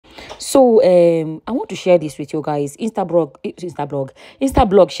So I want to share this with you guys. Instablog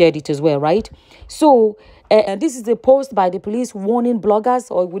shared it as well, right? So this is a post by the police warning bloggers,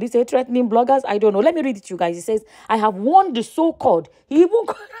 or would you say threatening bloggers? I don't know. Let me read it to you guys. It says, I have warned the so-called. He even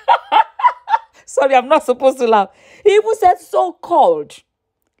sorry, I'm not supposed to laugh. He even said so-called.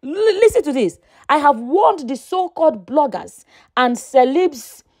 Listen to this. I have warned the so-called bloggers and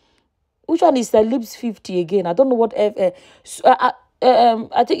celebs. Which one is celebs 50 again? I don't know what. I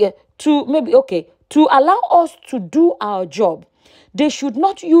think to allow us to do our job. They should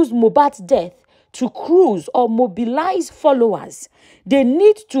not use Mohbad's death to cruise or mobilize followers. They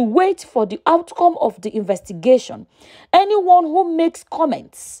need to wait for the outcome of the investigation. Anyone who makes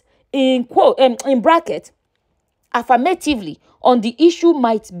comments in bracket affirmatively on the issue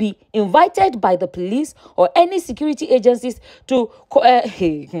might be invited by the police or any security agencies to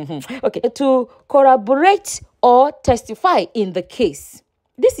to corroborate or testify in the case.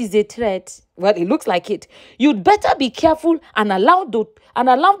 This is a threat. Well, it looks like it. You'd better be careful and allow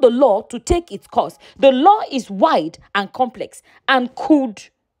the law to take its course. The law is wide and complex and could,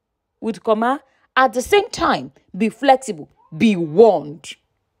 with comma, at the same time be flexible. Be warned.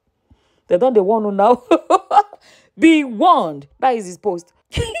 They warn you now. Be warned. That is his post.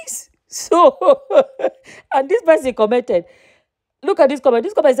 So, and this person commented. Look at this comment.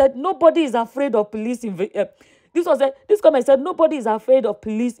 This comment said, nobody is afraid of police. This comment said, nobody is afraid of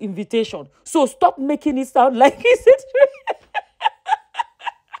police invitation. So stop making it sound like it's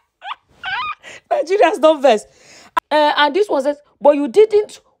a Nigeria's not versed. And this one says, but you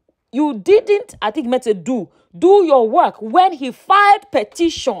didn't, I think meant to do your work when he filed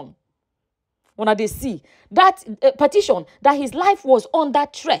petition. When they see that petition that his life was under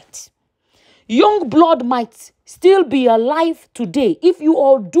threat. Young blood might still be alive today if you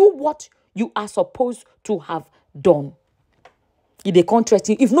all do what you are supposed to have done. If they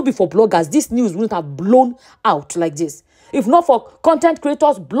contracting, if not before bloggers, this news wouldn't have blown out like this. If not for content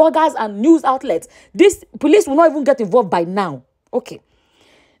creators, bloggers, and news outlets, this police will not even get involved by now. Okay.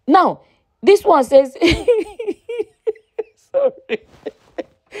 Now, this one says,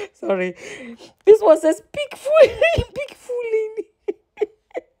 sorry. This one says, big fooling.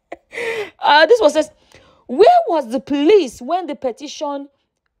 This one says, where was the police when the petition?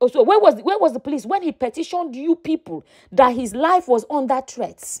 Also, where was the police when he petitioned you people that his life was under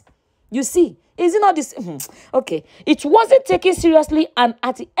threats? You see, is it not this? Okay, it wasn't taken seriously, and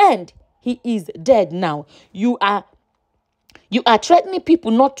at the end, he is dead now. You are threatening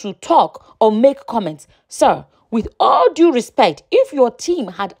people not to talk or make comments, sir. With all due respect, if your team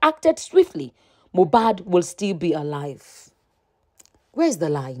had acted swiftly, Mohbad will still be alive. Where's the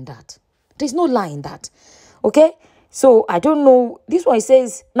lie in that? There's no lie in that. Okay? So, I don't know. This one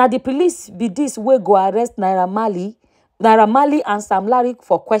says, now the police be this way go arrest Naira Marley and Sam Larry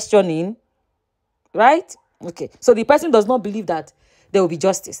for questioning. Right? Okay. So, the person does not believe that there will be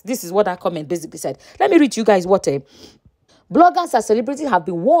justice. This is what that comment basically said. Let me read you guys what bloggers and celebrities have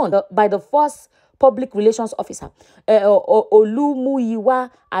been warned by the first public relations officer, Olumuyiwa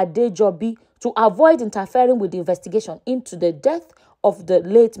Adejobi, to avoid interfering with the investigation into the death of the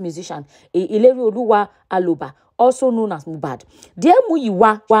late musician, Ilerioluwa Aloba, also known as Mohbad. Dear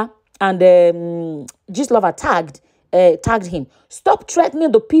Muyiwa and Gistlover tagged him. Stop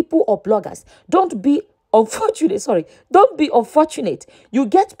threatening the people or bloggers. Don't be unfortunate. Don't be unfortunate. You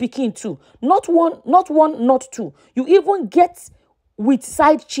get Peking too. Not one, not two. You even get with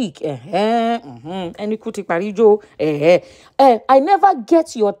side cheek. I never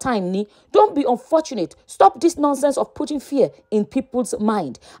get your time, Ni. Don't be unfortunate. Stop this nonsense of putting fear in people's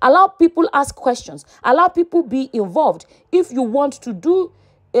mind. Allow people ask questions. Allow people be involved. If you want to do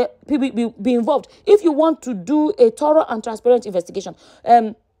be involved. If you want to do a thorough and transparent investigation,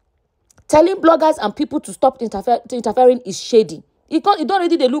 telling bloggers and people to stop interfering is shady. It don't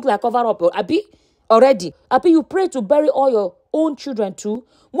already they look like cover up. Abi already. Abi you pray to bury all your own children too.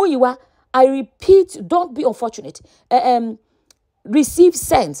 Muyiwa, I repeat, don't be unfortunate. Receive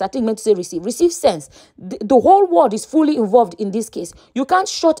sense. I think meant to say receive. Receive sense. The whole world is fully involved in this case. You can't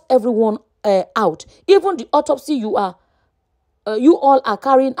shut everyone out. Even the autopsy you all are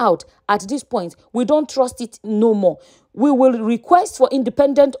carrying out at this point, we don't trust it no more. We will request for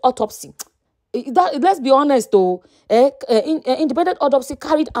independent autopsy. Let's be honest though, independent autopsy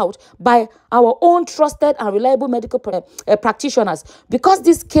carried out by our own trusted and reliable medical practitioners. Because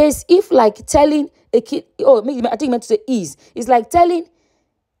this case, if like telling a kid, I think meant to say is like telling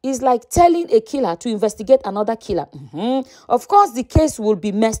a killer to investigate another killer. Of course, the case will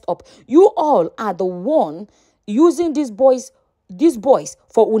be messed up. You all are the one using these boys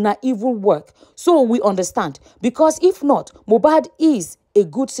for una evil work. So we understand. Because if not, Mohbad is a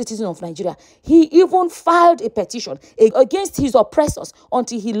good citizen of Nigeria. He even filed a petition against his oppressors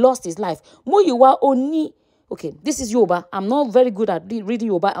until he lost his life. Muyiwa Oni. Okay, this is Yoruba. I'm not very good at reading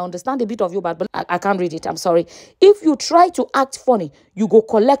Yoruba. I understand a bit of Yoruba, but I can't read it. I'm sorry. If you try to act funny, you go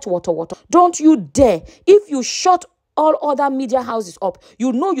collect water. Don't you dare. If you shut all other media houses up,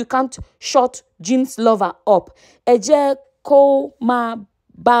 you know you can't shut Jean's lover up. Eje ko ma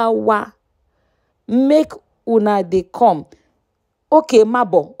bawa. Make una they come. Okay,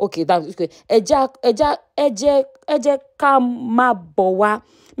 mabo. Okay, that's okay. Eje kam mabowa.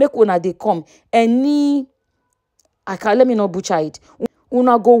 Make una they come. Any, I can't, let me not butcher it.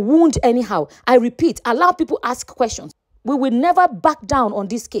 Una go wound anyhow. I repeat, allow people ask questions. We will never back down on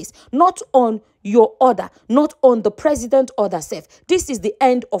this case. Not on your order, not on the president order self. This is the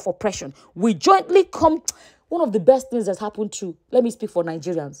end of oppression. We jointly come. One of the best things that's happened to, let me speak for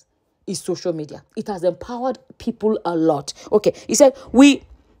Nigerians, is social media. It has empowered people a lot. Okay, he said we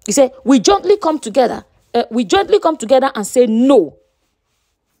jointly come together. We jointly come together and say no.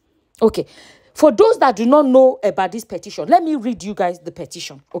 Okay, for those that do not know about this petition, let me read you guys the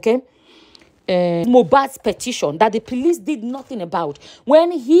petition. Okay, Mohbad's petition that the police did nothing about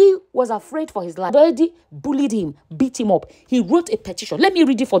when he was afraid for his life. They already bullied him, beat him up. He wrote a petition. Let me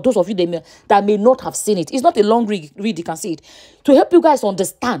read it for those of you that may not have seen it. It's not a long read, you can see it. To help you guys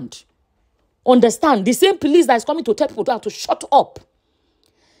understand the same police that is coming to tell people to shut up.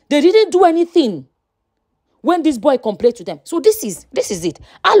 They didn't do anything when this boy complained to them. So this is it.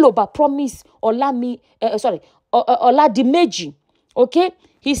 Aloba promised Oladimeji. Okay,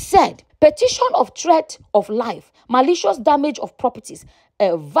 he said, petition of threat of life, malicious damage of properties,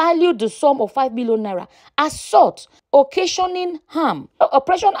 valued the sum of 5 million naira, assault, occasioning harm,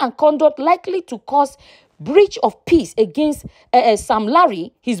 oppression and conduct likely to cause breach of peace against Sam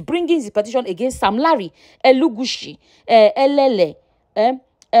Larry. He's bringing his petition against Sam Larry, Elugushi, Elele,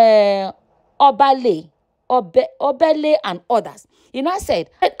 Obele, and others. He now said,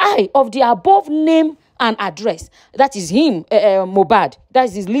 I, of the above name and address, that is him, Mohbad, that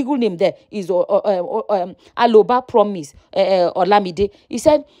is his legal name there, is Aloba Promise Olamide. He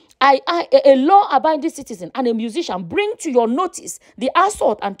said, I, a law-abiding citizen and a musician, bring to your notice the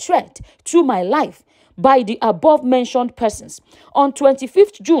assault and threat to my life by the above-mentioned persons. On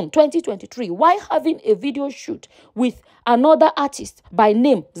 25th June 2023, while having a video shoot with another artist by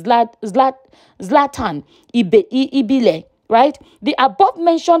name Zlatan Ibile, right? The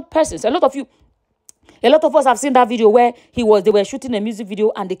above-mentioned persons, a lot of us have seen that video where they were shooting a music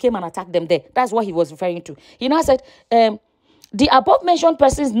video and they came and attacked them there. That's what he was referring to. He now said, the above-mentioned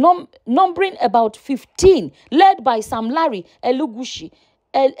persons, numbering about 15, led by Sam Larry Elegushi,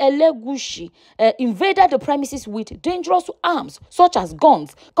 invaded the premises with dangerous arms such as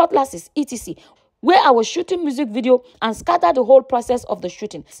guns, cutlasses, etc., where I was shooting music video and scattered the whole process of the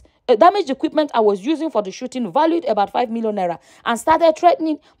shooting. Damaged equipment I was using for the shooting valued about 5 million naira and started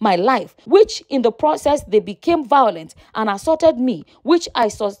threatening my life, which in the process they became violent and assaulted me, which I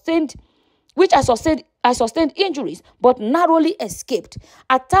sustained injuries but narrowly escaped.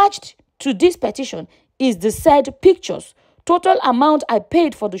 Attached to this petition is the said pictures. Total amount I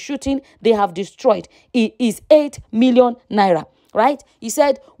paid for the shooting they have destroyed is 8 million naira. Right? He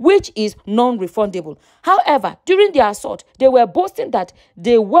said, which is non-refundable. However, during the assault, they were boasting that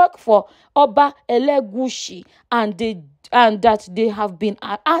they work for Oba Elegushi and that they have been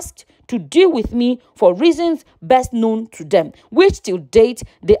asked to deal with me for reasons best known to them, which till date,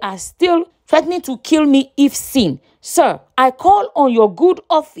 they are still threatening to kill me if seen. Sir, I call on your good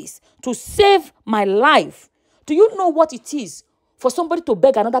office to save my life. Do you know what it is for somebody to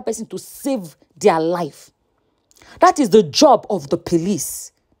beg another person to save their life? That is the job of the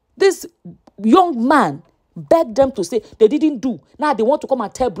police. This young man begged them to say they didn't do. Now they want to come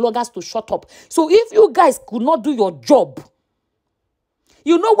and tell bloggers to shut up. So if you guys could not do your job,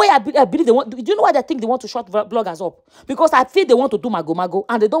 you know why I believe they want. Do you know why they think they want to shut bloggers up? Because I feel they want to do mago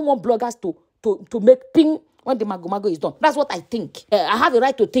and they don't want bloggers to make ping when the mago is done. That's what I think. I have a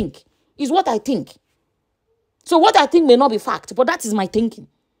right to think. It's what I think. So what I think may not be fact, but that is my thinking.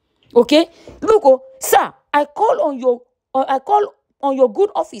 Okay? Look, sir, I call on your good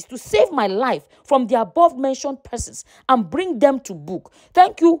office to save my life from the above mentioned persons and bring them to book.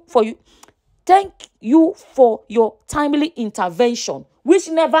 Thank you for your timely intervention, which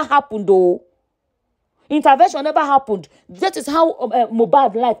never happened though. Intervention never happened. That is how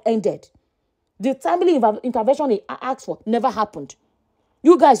Mohbad's life ended. The timely intervention he asked for never happened.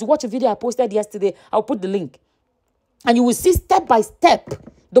 You guys watch a video I posted yesterday. I'll put the link. And you will see step by step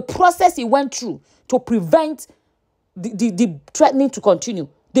the process he went through to prevent the threatening to continue.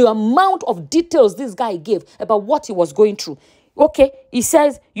 The amount of details this guy gave about what he was going through. Okay, he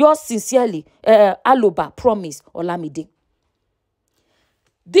says, yours sincerely, Aloba, promise, Olamide.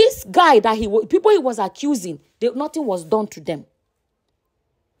 This guy that people he was accusing, nothing was done to them.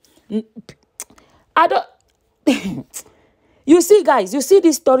 I don't... You see, guys, you see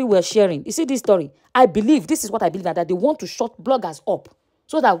this story we're sharing. You see this story. I believe, this is what I believe, that they want to shut bloggers up.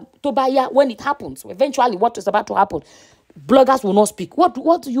 So that Tobaya, when it happens, eventually what is about to happen, bloggers will not speak.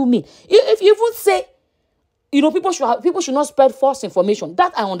 What do you mean? If you even say, people should not spread false information,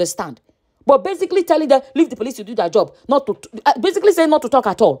 that I understand. But basically telling them, leave the police to do their job, basically saying not to talk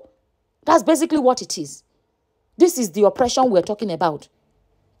at all. That's basically what it is. This is the oppression we're talking about.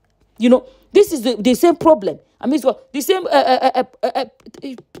 This is the same problem. I mean, the same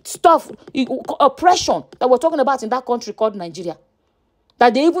stuff, oppression that we're talking about in that country called Nigeria.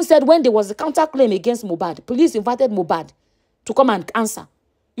 That they even said when there was a counterclaim against Mohbad, police invited Mohbad to come and answer.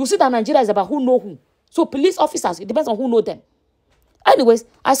 You see that Nigeria is about who know who. So police officers, it depends on who know them. Anyways,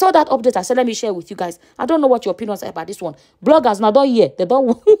 I saw that update. I said, let me share with you guys. I don't know what your opinions are about this one. Bloggers now don't hear. They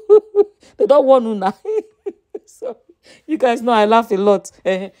don't they don't want to now. So you guys know I laugh a lot.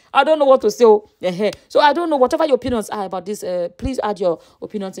 I don't know what to say. So I don't know, whatever your opinions are about this, please add your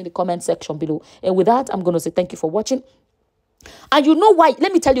opinions in the comment section below. And with that, I'm going to say thank you for watching. And you know why?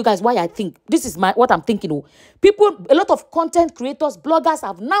 Let me tell you guys why I think. This is what I'm thinking. A lot of content creators, bloggers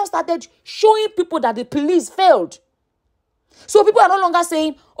have now started showing people that the police failed. So people are no longer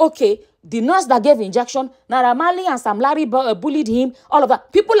saying, okay, the nurse that gave injection, Naira Marley and Sam Larry bullied him, all of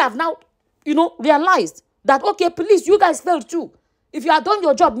that. People have now, realized that, okay, police, you guys failed too. If you had done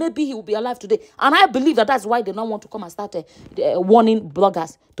your job, maybe he will be alive today. And I believe that that's why they don't want to come and start warning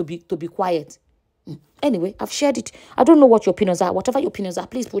bloggers to be quiet. Anyway, I've shared it. I don't know what your opinions are. Whatever your opinions are,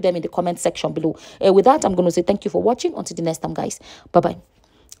 please put them in the comment section below. With that, I'm going to say thank you for watching. Until the next time, guys. Bye-bye.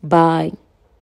 Bye.